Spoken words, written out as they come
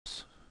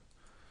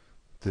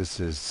This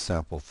is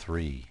sample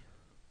 3.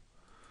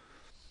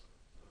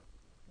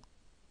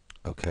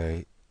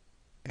 Okay,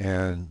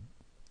 and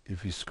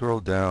if you scroll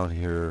down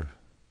here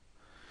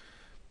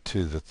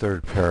to the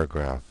third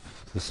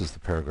paragraph, this is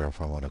the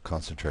paragraph I want to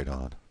concentrate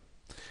on.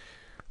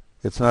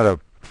 It's not a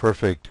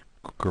perfect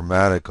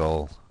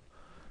grammatical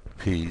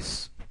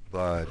piece,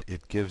 but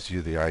it gives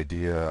you the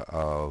idea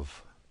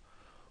of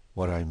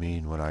what I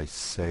mean when I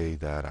say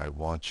that I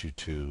want you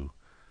to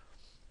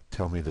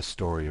tell me the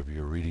story of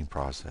your reading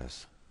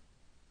process.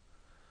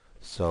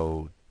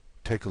 So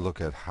take a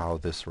look at how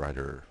this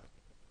writer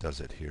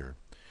does it here.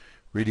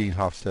 Reading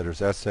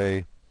Hofstadter's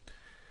essay,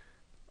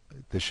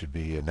 this should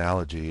be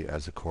analogy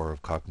as a core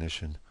of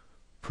cognition,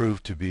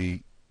 proved to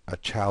be a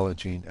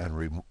challenging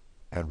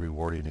and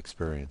rewarding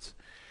experience.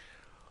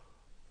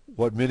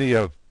 What many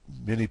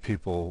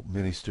people,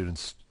 many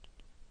students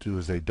do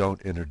is they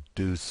don't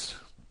introduce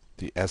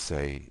the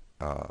essay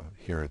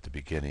here at the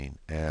beginning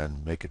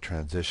and make a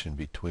transition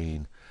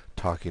between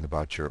talking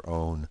about your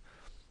own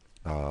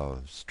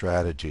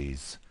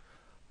strategies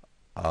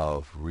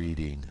of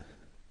reading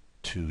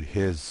to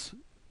his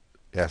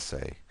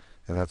essay,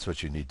 and that's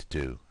what you need to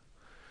do.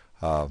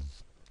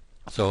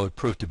 So it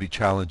proved to be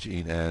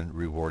challenging and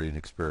rewarding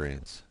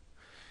experience.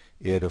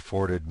 It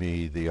afforded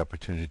me the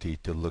opportunity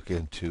to look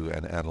into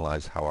and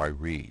analyze how I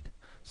read.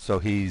 So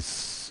he's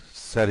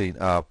setting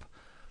up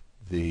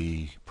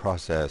the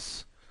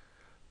process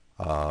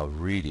of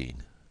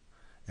reading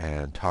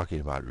and talking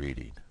about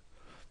reading.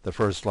 The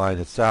first line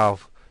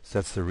itself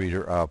sets the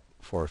reader up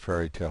for a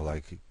fairy tale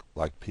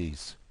like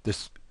piece.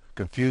 This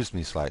confused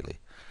me slightly.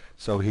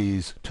 So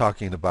he's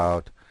talking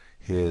about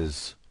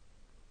his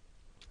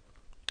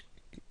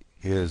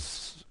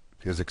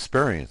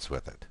experience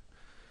with it.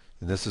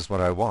 And this is what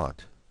I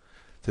want.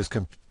 This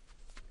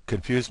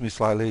confused me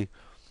slightly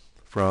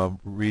from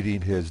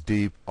reading his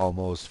deep,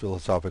 almost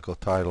philosophical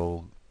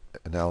title,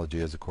 Analogy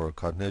as a Core of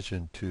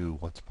Cognition, to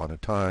Once Upon a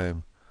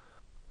Time.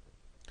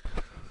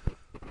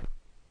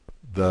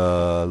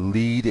 The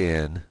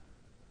lead-in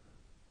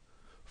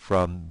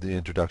from the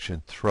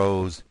introduction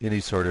throws any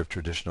sort of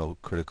traditional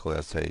critical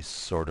essay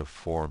sort of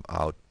form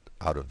out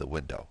of the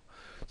window.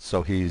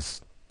 So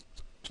he's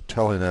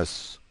telling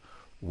us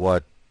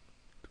what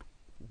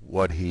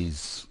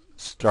he's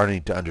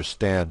starting to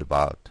understand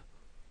about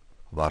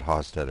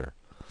Hofstadter.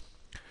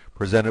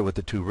 Presented with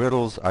the two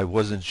riddles, I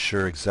wasn't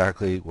sure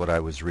exactly what I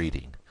was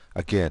reading.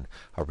 Again,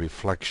 a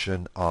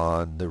reflection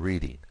on the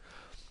reading.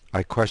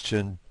 I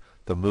questioned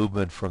the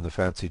movement from the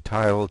fancy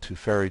title to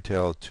fairy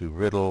tale to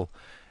riddle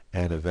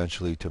and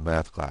eventually to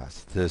math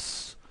class.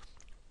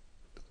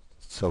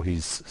 So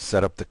he's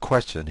set up the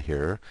question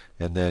here,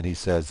 and then he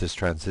says this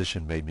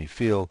transition made me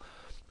feel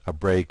a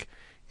break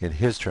in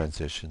his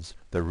transitions.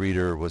 The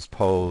reader was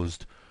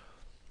posed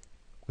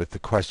with the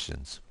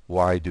questions.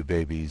 Why do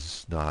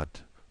babies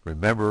not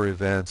remember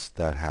events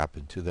that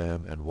happen to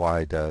them, and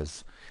why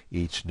does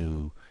each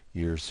new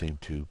year seem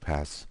to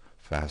pass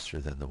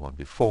faster than the one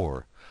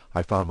before?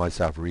 I found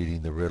myself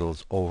reading the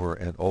riddles over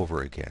and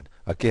over again.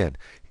 Again,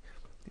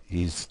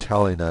 he's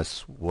telling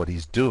us what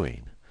he's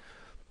doing,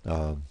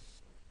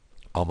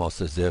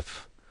 almost as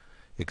if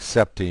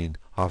accepting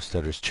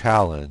Hofstadter's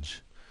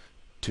challenge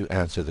to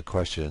answer the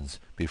questions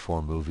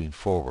before moving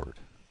forward.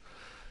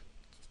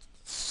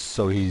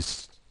 So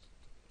he's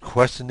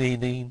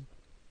questioning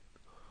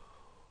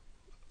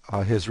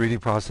his reading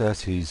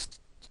process. He's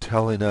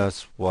telling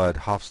us what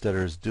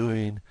Hofstadter is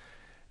doing,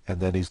 and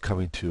then he's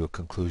coming to a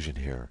conclusion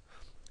here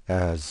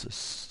as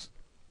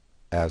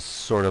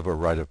sort of a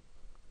rite of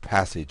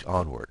passage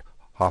onward.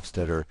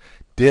 Hofstadter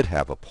did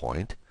have a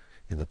point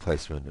in the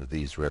placement of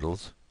these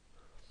riddles.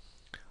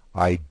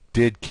 I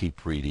did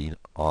keep reading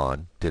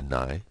on, didn't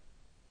I?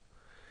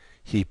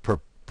 He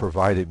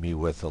provided me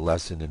with a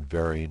lesson in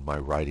varying my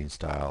writing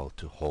style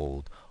to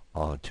hold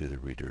on to the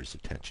reader's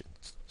attention.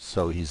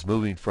 So he's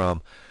moving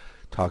from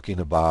talking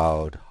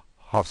about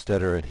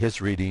Hofstadter and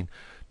his reading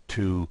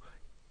to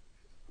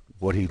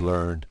what he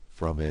learned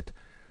from it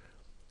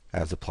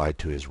as applied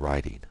to his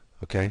writing.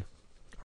 Okay?